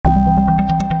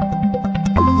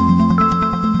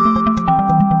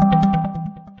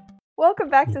welcome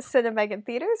back to Cinemeg in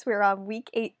Theaters. We're on week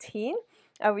 18.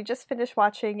 We just finished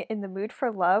watching In the Mood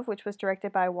for Love, which was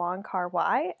directed by Wong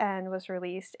Kar-wai and was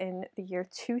released in the year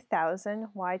 2000,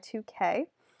 Y2K.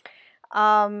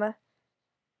 I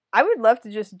would love to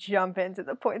just jump into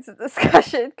the points of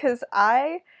discussion because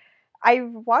I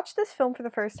watched this film for the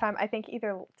first time, I think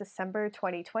either December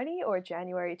 2020 or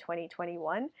January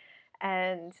 2021.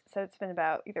 And so it's been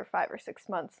about either 5 or 6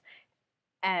 months.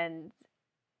 And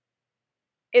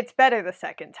it's better the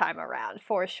second time around,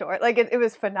 for sure. Like, it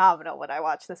was phenomenal when I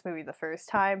watched this movie the first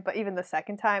time, but even the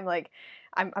second time, like,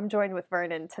 I'm joined with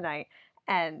Vernon tonight,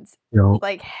 and, Yo,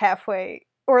 like, halfway,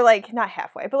 or, like, not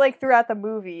halfway, but, like, throughout the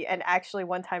movie, and actually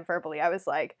one time verbally, I was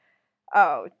like,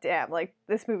 oh, damn, like,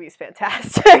 this movie's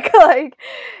fantastic. Like,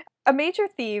 a major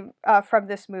theme from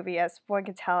this movie, as one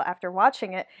can tell after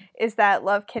watching it, is that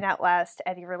love can outlast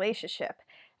any relationship.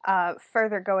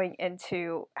 Further going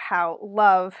into how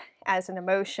love as an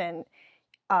emotion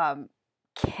um,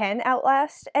 can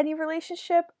outlast any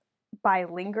relationship by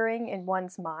lingering in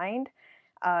one's mind,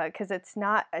 because it's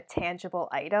not a tangible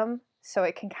item, so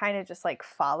it can kind of just like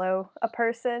follow a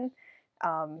person.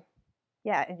 Um,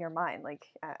 yeah, in your mind, like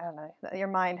I don't know, your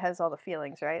mind has all the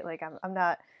feelings, right? Like I'm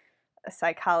not a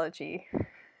psychology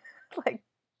like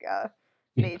uh,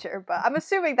 major, but I'm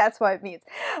assuming that's what it means.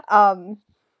 Um,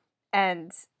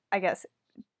 and I guess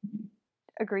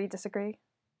agree, disagree,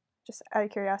 just out of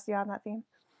curiosity on that theme.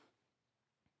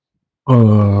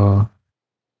 uh,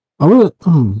 I would,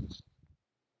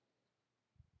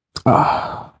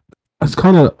 it's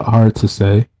kind of hard to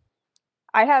say.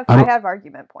 I have I I don't, have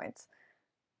argument points.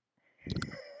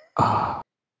 uh,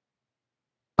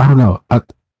 I don't know. Uh,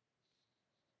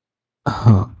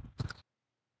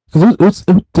 'Cause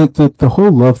the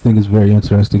whole love thing is very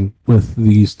interesting with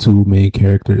these two main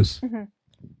characters Hmm.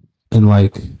 and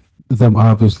like them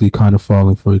obviously kind of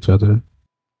falling for each other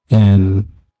and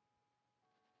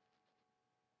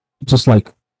just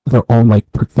like their own like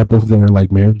that both their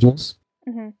like marriages.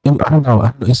 Hmm. And I don't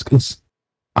know. It's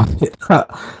I think,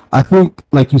 I think,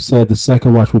 like you said, the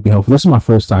second watch would be helpful. This is my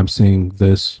first time seeing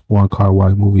this Wong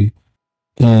Kar-wai movie,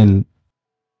 and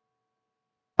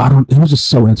I don't. It was just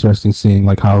so interesting seeing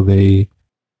like how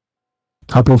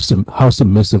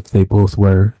submissive they both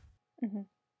were Hmm.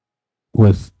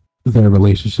 with their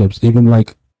relationships. Even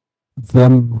like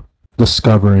them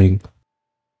discovering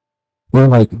or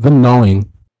like them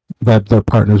knowing that their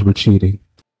partners were cheating,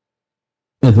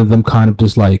 and then them kind of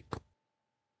just like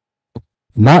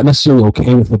not necessarily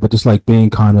okay with it, but just like being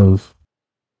kind of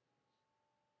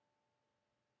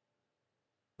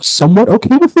somewhat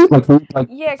okay with it.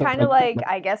 Yeah, kind of like like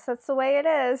I guess that's the way it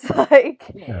is. Like,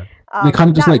 yeah. They kind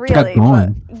of just not like kept really, but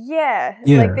going. yeah, like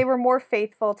Yeah. they were more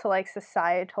faithful to like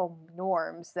societal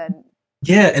norms than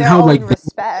Yeah, and their how own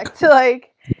respect.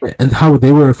 Like, how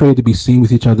they were afraid to be seen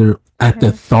with each other at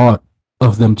the hmm, thought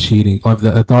of them cheating or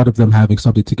the thought of them having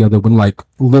something together when like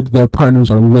their partners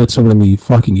are literally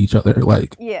fucking each other.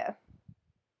 Like, yeah,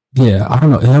 yeah, I don't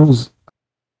know. That was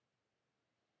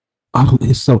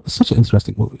it's such an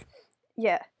interesting movie,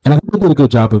 yeah. and I think they did a good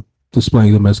job of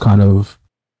displaying them as kind of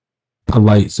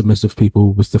polite, submissive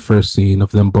people. With the first scene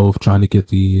of them both trying to get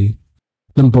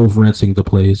them both renting the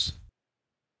place.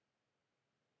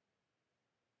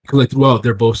 Like throughout,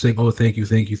 they're both saying, "Oh, thank you,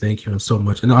 thank you, thank you," and so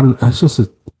much. And I don't, it's just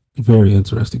a very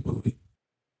interesting movie.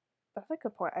 That's a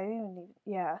good point. I didn't even need.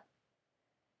 Yeah,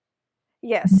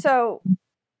 yeah. So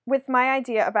with my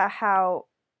idea about how,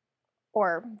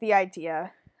 or the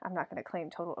idea, I'm not going to claim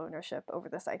total ownership over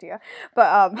this idea,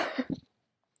 but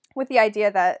with the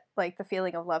idea that like the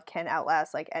feeling of love can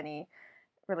outlast like any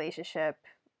relationship,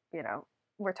 you know,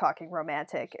 we're talking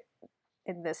romantic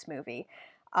in this movie.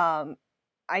 Um,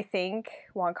 I think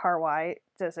Wong Kar Wai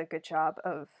does a good job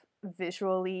of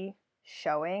visually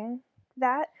showing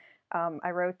that.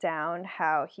 I wrote down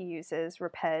how he uses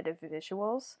repetitive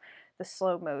visuals, the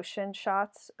slow motion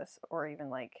shots, or even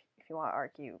like if you want to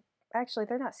argue, actually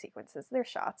they're not sequences, they're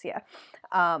shots, yeah.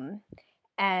 Um,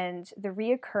 and the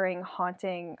reoccurring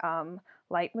haunting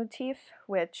leitmotif,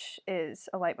 which is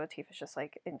a leitmotif, is just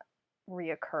like a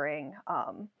reoccurring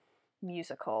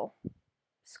musical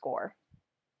score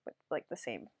with like the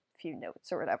same few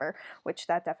notes or whatever, which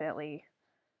that definitely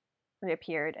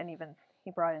reappeared, and even he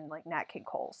brought in like Nat King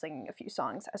Cole singing a few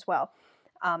songs as well.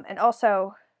 And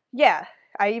also, yeah,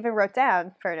 I even wrote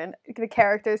down, Vernon, the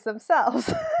characters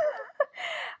themselves.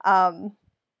 um,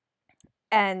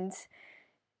 and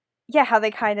yeah, how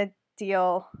they kind of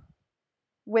deal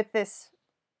with this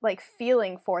like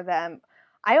feeling for them.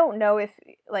 I don't know if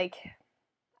like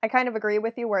I kind of agree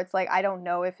with you where it's like I don't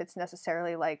know if it's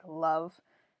necessarily like love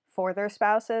for their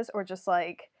spouses or just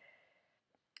like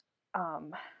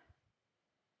um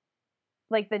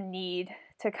like the need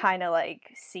to kind of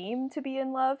like seem to be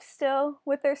in love still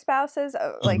with their spouses,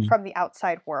 like Mhm. from the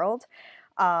outside world.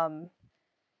 Um,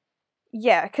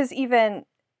 yeah, because even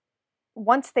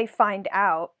once they find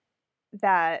out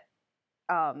that,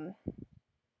 um,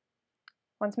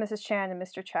 once Mrs. Chan and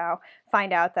Mr. Chow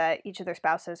find out that each of their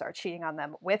spouses are cheating on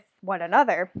them with one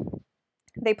another,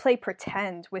 they play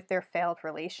pretend with their failed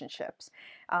relationships.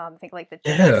 I think like the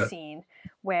dinner Yeah. scene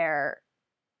where,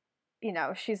 you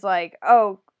know, she's like,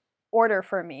 "Oh, order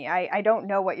for me. I don't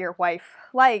know what your wife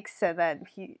likes," and then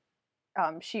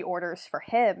she orders for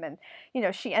him, and you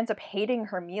know she ends up hating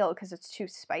her meal because it's too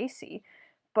spicy,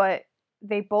 but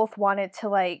they both wanted to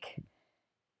like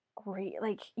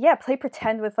yeah, play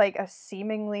pretend with like a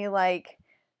seemingly like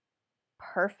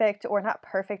perfect, or not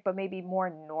perfect, but maybe more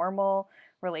normal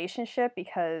relationship,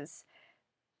 because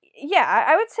yeah,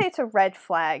 I would say it's a red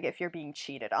flag if you're being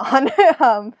cheated on.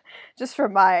 Just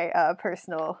from my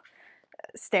personal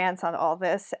stance on all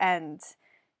this. And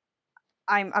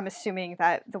I'm assuming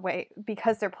that the way,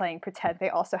 because they're playing pretend, they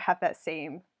also have that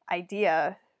same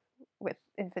idea with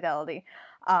infidelity.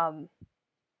 Um,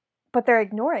 but they're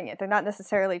ignoring it. They're not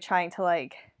necessarily trying to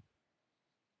like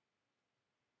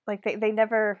they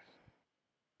never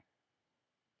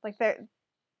like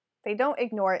they don't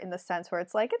ignore it in the sense where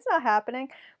it's like it's not happening,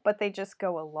 but they just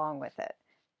go along with it.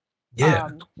 Yeah.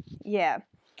 Um, yeah.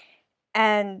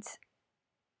 And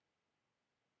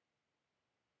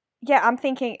yeah, I'm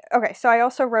thinking, okay, so I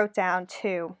also wrote down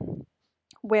too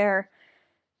where,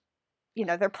 you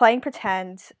know, they're playing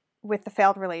pretend with the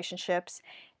failed relationships,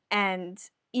 and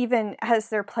even as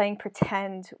they're playing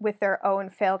pretend with their own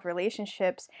failed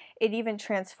relationships, it even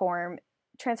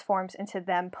transforms into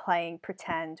them playing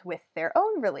pretend with their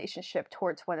own relationship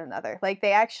towards one another. Like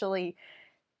they actually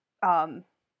um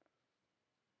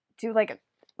do like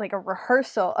a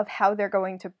rehearsal of how they're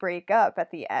going to break up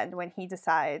at the end when he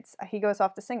decides he goes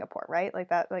off to Singapore, right? Like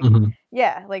that, like Hmm.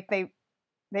 yeah, like they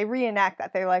reenact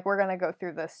that. They're like, we're gonna go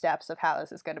through the steps of how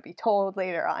this is gonna be told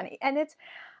later on, and it's,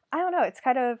 I don't know, it's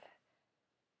kind of,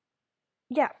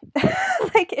 yeah,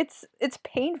 like it's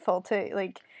painful to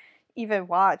like even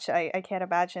watch. I can't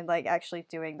imagine like actually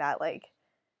doing that like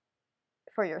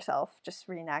for yourself, just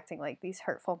reenacting like these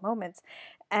hurtful moments,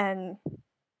 and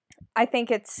I think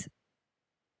it's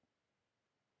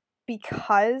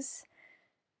because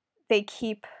they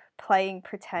keep playing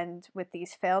pretend with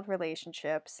these failed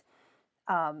relationships,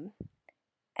 um,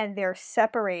 and they're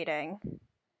separating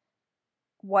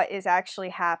what is actually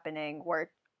happening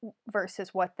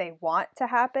versus what they want to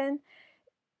happen.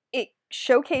 It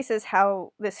showcases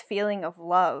how this feeling of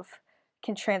love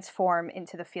can transform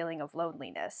into the feeling of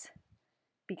loneliness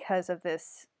because of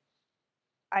this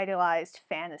idealized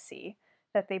fantasy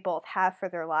that they both have for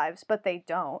their lives, but they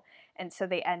don't. And so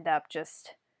they end up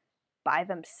just by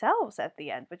themselves at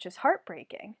the end, which is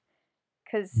heartbreaking.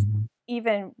 Because Hmm.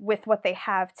 even with what they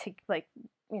have to, like,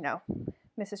 you know,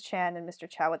 Mrs. Chan and Mr.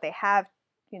 Chow, what they have,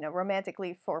 you know,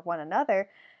 romantically for one another,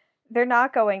 they're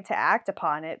not going to act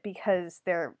upon it because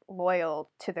they're loyal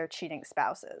to their cheating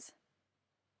spouses,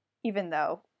 even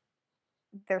though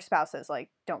their spouses like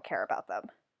don't care about them,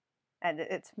 and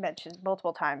it's mentioned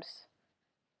multiple times,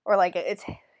 or like it's,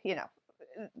 you know,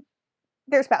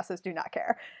 their spouses do not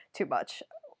care too much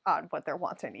on what their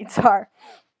wants or needs are.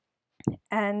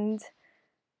 And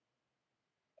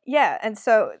yeah, and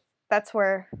so that's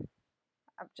where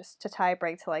just to tie a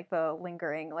break to like the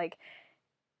lingering, like,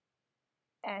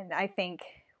 and I think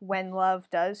when love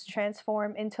does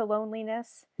transform into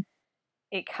loneliness,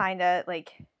 it kind of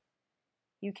like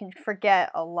you can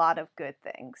forget a lot of good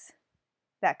things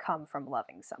that come from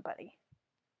loving somebody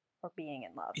or being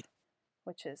in love,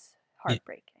 which is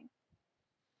heartbreaking.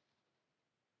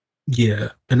 Yeah.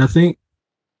 And I think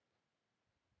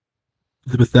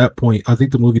with that point, I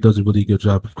think the movie does a really good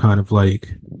job of kind of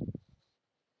like,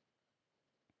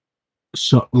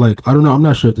 so like I don't know, I'm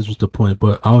not sure if this was the point,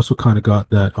 but I also kind of got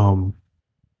that from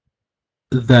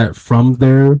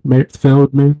their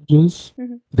failed marriages,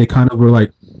 Mm-hmm. they kind of were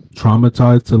like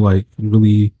traumatized to like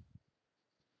really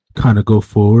kind of go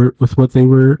forward with what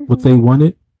Mm-hmm. they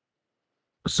wanted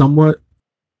somewhat.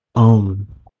 Um,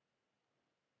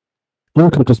 or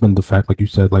it could have just been the fact, like you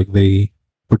said, like they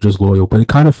were just loyal, but it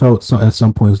kind of felt so at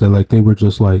some points that like they were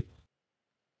just like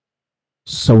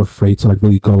so afraid to like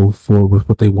really go forward with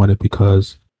what they wanted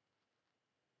because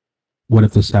what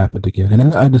if this happened again?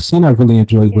 And the scene I really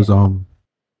enjoyed was Yeah.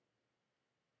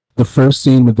 the first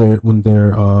scene when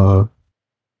they're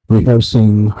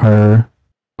rehearsing her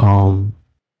um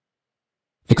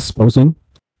exposing,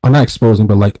 or not exposing,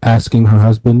 but like asking her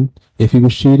husband if he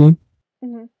was cheating,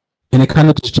 Mm-hmm. and it kind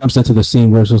of just jumps into the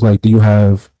scene where it's just like, do you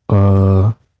have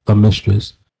a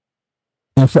mistress.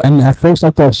 And at first, I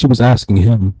thought she was asking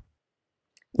him.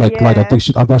 Like Yeah. I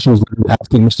thought she was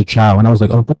asking Mr. Chow, and I was like,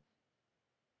 oh, what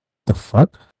the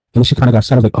fuck? And she kind of got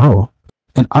sad. I was like, oh,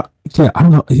 and yeah, I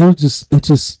don't know. It just,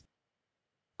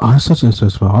 oh, it's such an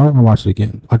interesting film. I want to watch it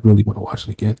again. I really want to watch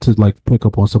it again to like pick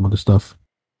up on some of the stuff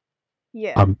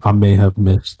Yeah. I may have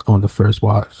missed on the first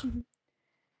watch. Mhm.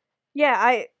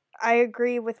 Yeah, I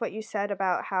agree with what you said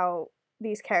about how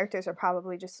these characters are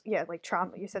probably just, yeah, like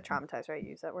trauma. You said traumatized, right? You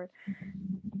used that word.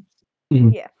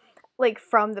 Mm. Yeah. Like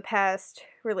from the past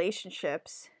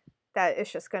relationships, that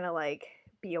it's just gonna like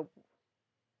be a,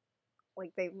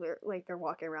 like like they're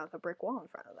walking around with a brick wall in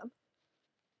front of them.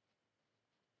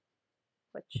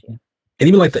 Which, yeah. And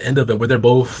even like the end of it, where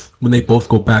when they both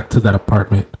go back to that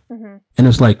apartment, Mm-hmm. and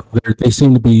it's like they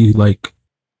seem to be like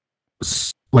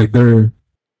they're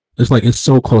it's like it's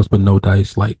so close but no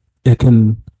dice. Like it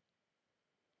can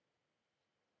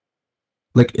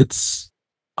like it's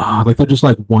like they're just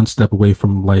like one step away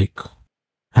from like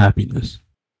happiness.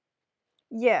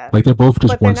 Yeah, Like they're both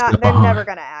just but they're one not. step They're never behind.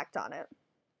 gonna act on it.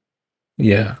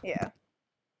 Yeah. Yeah,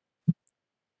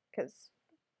 because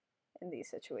in these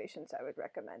situations, I would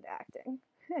recommend acting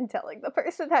and telling the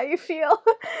person how you feel.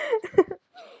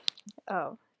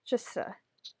 Oh, just a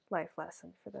life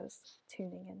lesson for those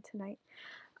tuning in tonight.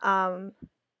 Um,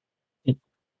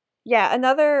 yeah,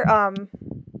 another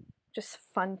just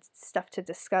fun stuff to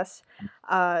discuss.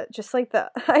 Just like the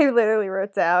I literally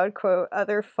wrote down quote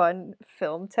other fun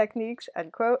film techniques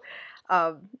end quote,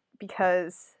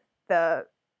 because the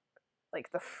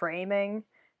like the framing,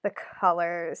 the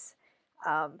colors.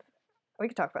 Um, we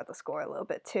could talk about the score a little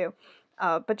bit too,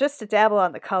 but just to dabble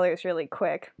on the colors really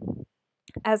quick.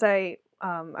 As I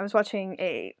was watching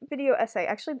a video essay.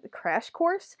 Actually, the Crash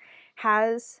Course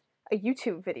has a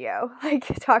YouTube video like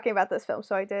talking about this film.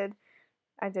 So I did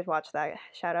watch that.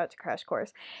 Shout out to Crash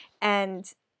Course. And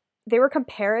they were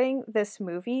comparing this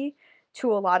movie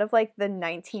to a lot of like the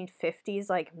 1950s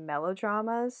like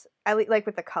melodramas. Like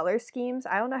with the color schemes.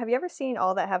 I don't know. Have you ever seen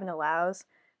All That Heaven Allows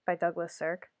by Douglas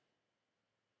Sirk?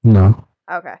 No,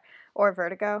 Okay. Or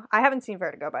Vertigo? I haven't seen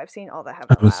Vertigo, but I've seen All That I Heaven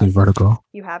haven't seen Allows. Vertigo.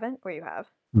 You haven't? Or you have?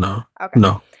 No, Okay.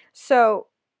 no. So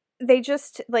they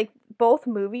just like both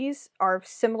movies are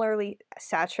similarly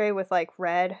saturated with like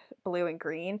red, blue, and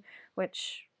green,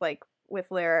 which like with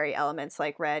literary elements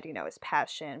like red, is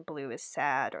passion, blue is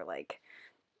sad or like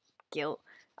guilt,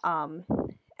 um,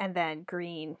 and then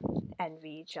green,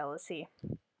 envy, jealousy,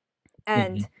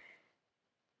 and Mm-hmm.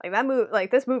 like that movie,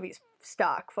 like this movie's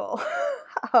stock full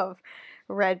of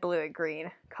red, blue, and green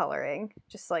coloring,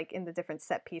 just like in the different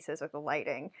set pieces or the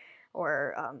lighting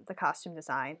or the costume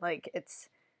design. Like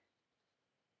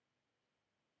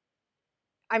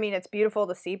I mean, it's beautiful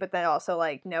to see, but then also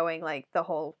like knowing like the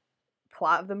whole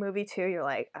plot of the movie too, you're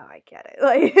like, oh, I get it.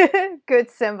 Like good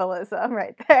symbolism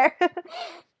right there.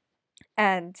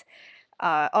 And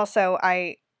also,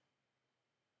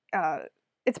 uh,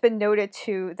 it's been noted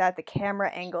too that the camera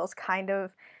angles kind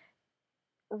of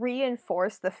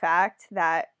reinforce the fact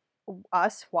that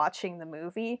us watching the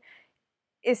movie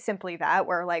is simply that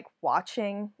we're like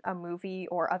watching a movie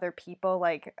or other people.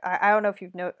 Like I don't know if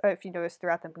you noticed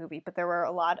throughout the movie, but there were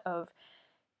a lot of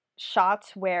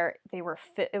shots where it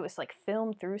was like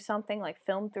filmed through something, like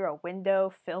filmed through a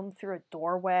window, filmed through a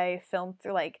doorway, filmed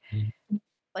through like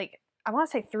I want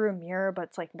to say through a mirror, but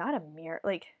it's like not a mirror.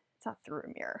 Like it's not through a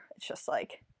mirror. It's just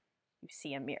like you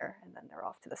see a mirror and then they're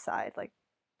off to the side. Like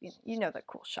you know the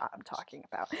cool shot I'm talking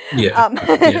about. Yeah,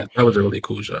 yeah, that was a really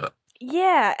cool shot.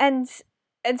 Yeah, and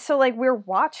so like we're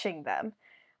watching them.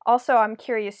 Also, I'm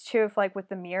curious too if like with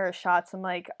the mirror shots, I'm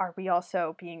like, are we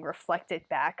also being reflected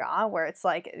back on where it's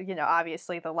like,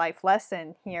 obviously the life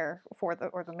lesson here for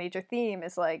the major theme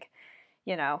is like,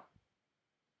 you know,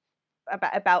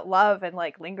 about love and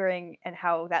like lingering and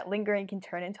how that lingering can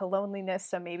turn into loneliness.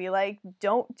 So maybe like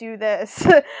don't do this.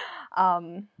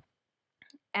 um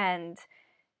and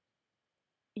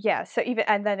yeah, so even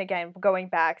and then again going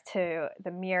back to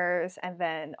the mirrors and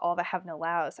then All That Heaven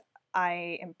Allows,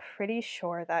 I am pretty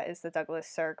sure that is the Douglas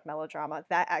Sirk melodrama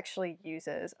that actually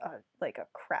uses a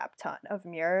crap ton of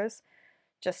mirrors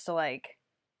just to like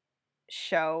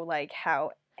show like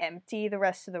how empty the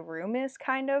rest of the room is,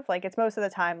 kind of like it's most of the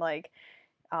time like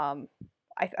um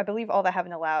I believe All That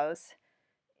Heaven Allows,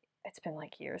 it's been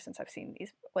like years since I've seen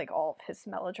these like all of his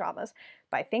melodramas,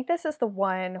 but I think this is the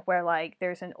one where like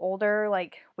there's an older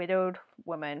like widowed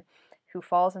woman who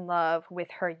falls in love with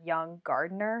her young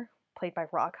gardener played by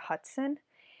Rock Hudson,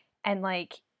 and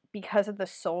like because of the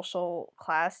social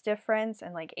class difference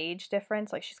and like age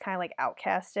difference, like she's kind of like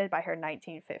outcasted by her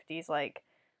 1950s like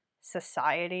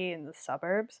society in the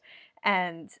suburbs,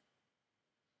 and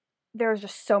there's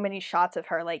just so many shots of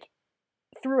her like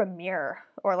through a mirror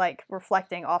or like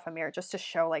reflecting off a mirror just to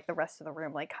show like the rest of the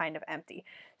room like kind of empty.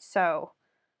 So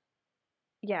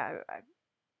yeah,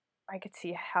 I could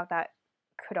see how that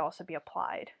could also be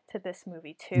applied to this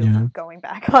movie too. Yeah. Going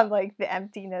back on like the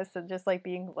emptiness and just like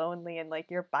being lonely and like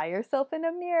you're by yourself in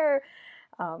a mirror.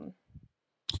 Um,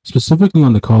 Specifically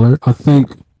on the color, I think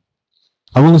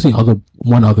I've only seen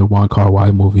one other Wong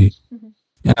Kar-wai movie, mhm.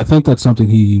 and I think that's something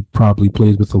he probably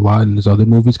plays with a lot in his other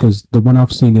movies. Because the one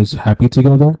I've seen is Happy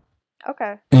Together,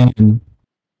 Okay. and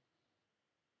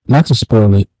not to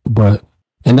spoil it, but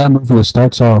in that movie it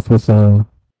starts off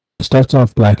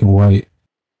black and white,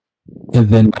 and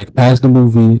then like as the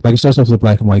movie like it starts off with a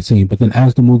black and white scene, but then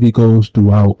as the movie goes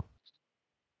throughout,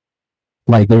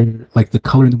 like they're like the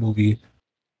color in the movie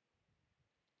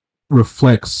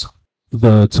reflects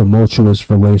the tumultuous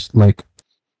relation, like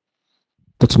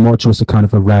the tumultuous and kind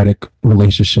of erratic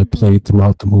relationship Mhm. played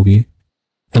throughout the movie,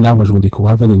 and that was really cool.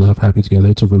 I really love Happy Together.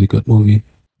 It's a really good movie.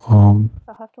 I'll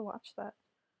have to watch that.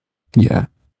 Yeah,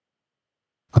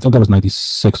 I think that was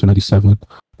 96 or 97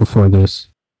 before this.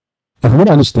 And from what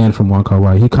I understand from Wong Kar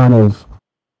Wai, he kind of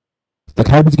like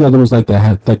Happy Together was like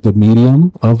the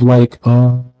medium of like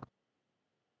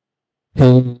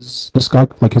his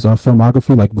like his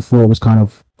filmography. Like before, it was kind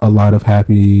of a lot of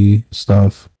happy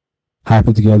stuff,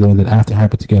 Happy Together, and then after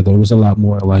Happy Together, it was a lot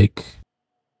more like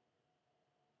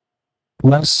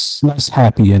less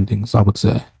happy endings, I would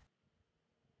say. Yeah.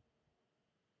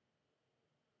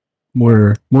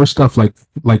 More stuff like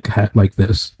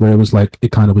this, where it was like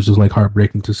it kind of was just like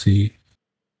heartbreaking to see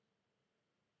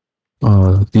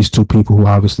these two people who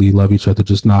obviously love each other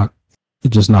just not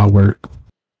work.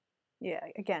 Yeah.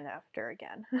 Again after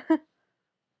again.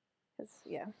 Because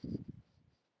yeah,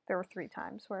 there were 3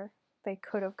 times where they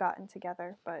could have gotten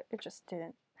together, but it just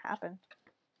didn't happen.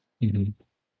 Mm-hmm.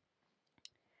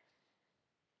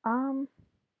 Um.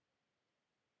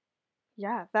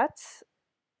 Yeah.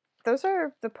 Those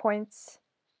are the points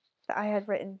that I had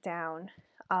written down.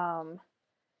 Um.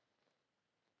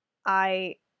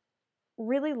 I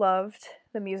really loved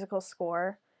the musical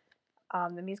score.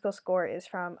 The musical score is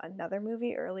from another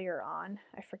movie earlier on.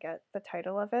 I forget the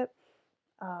title of it.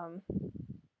 Um,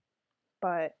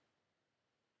 but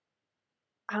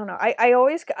I don't know. I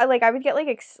always like I would get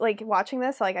like like watching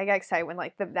this like I get excited when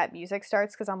like that music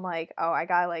starts because I'm like, oh, I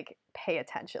gotta like pay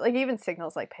attention. Like even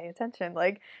signals like pay attention.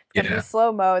 Like it's gonna be Yeah.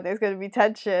 slow mo. There's gonna be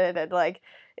tension and like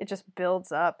it just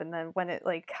builds up. And then when it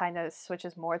like kind of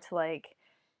switches more to like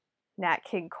Nat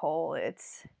King Cole,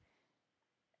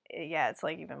 yeah, it's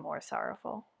like even more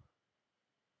sorrowful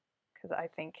because I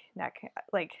think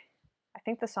like I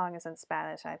think the song is in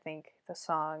Spanish. And I think the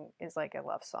song is like a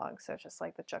love song, so it's just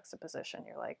like the juxtaposition.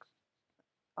 You're like,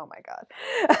 oh my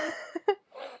god.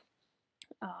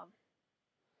 um,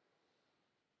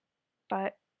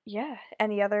 but yeah,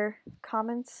 any other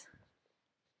comments?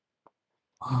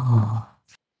 Uh,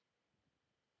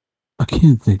 I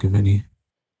can't think of any.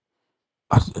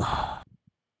 I, I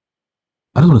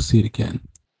just want to see it again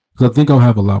because I think I'll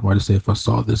have a lot more to say if I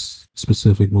saw this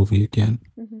specific movie again.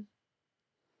 Mm-hmm.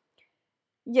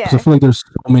 Because I Yeah. feel like there's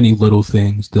so many little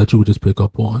things that you would just pick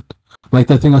up on, like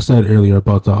that thing I said earlier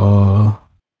about the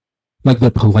like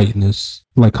their politeness,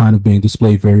 like kind of being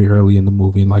displayed very early in the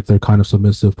movie, and like their kind of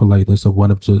submissive politeness of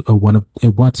one of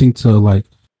and wanting to like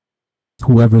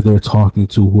whoever they're talking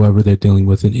to, whoever they're dealing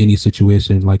with in any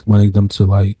situation, like wanting them to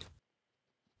like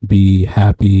be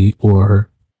happy or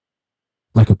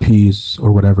like appease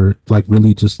or whatever, like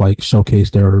really just like showcase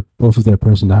their both of their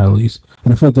personalities.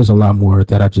 And I feel like there's a lot more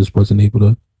that I just wasn't able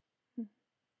to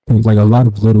like a lot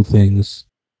of little things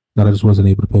that I just wasn't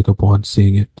able to pick up on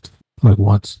seeing it like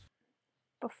once.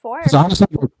 Before, Because honestly,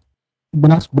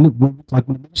 when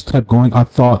it just kept going, I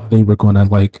thought they were gonna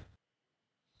like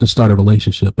to start a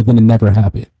relationship, but then it never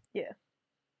happened. yeah,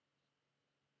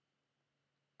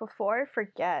 before I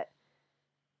forget,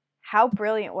 how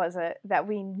brilliant was it that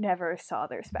we never saw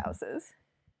their spouses?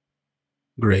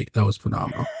 Great, that was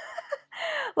phenomenal.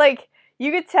 Like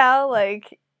you could tell,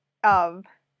 um,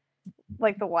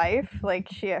 like the wife,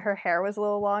 like her hair was a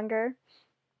little longer,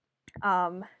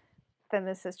 um, than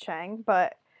Mrs. Chang,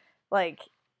 but like,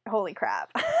 holy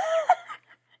crap.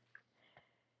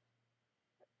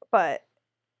 But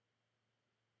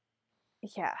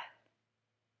yeah,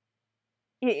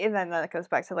 and then that goes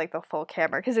back to like the full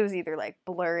camera because it was either like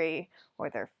blurry or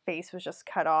their face was just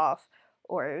cut off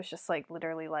or it was just like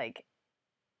literally like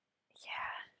yeah,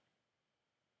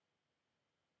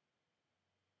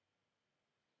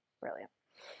 brilliant.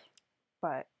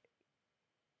 But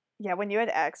yeah, when you had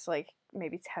X like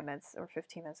maybe 10 minutes or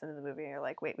 15 minutes into the movie, and you're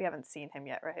like, wait, we haven't seen him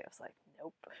yet, right? I was like,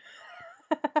 nope.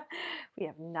 We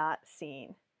have not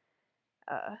seen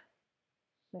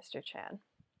Mr. Chan,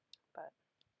 but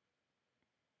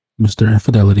Mr.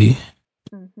 Infidelity.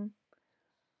 mm-hmm.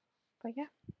 But yeah.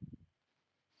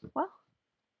 Well,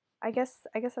 I guess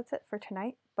that's it for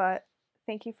tonight. But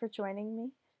thank you for joining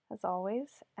me as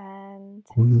always, and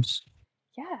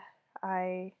yeah,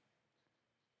 I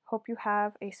hope you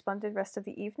have a splendid rest of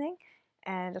the evening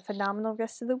and a phenomenal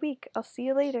rest of the week. I'll see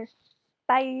you later.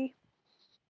 Bye.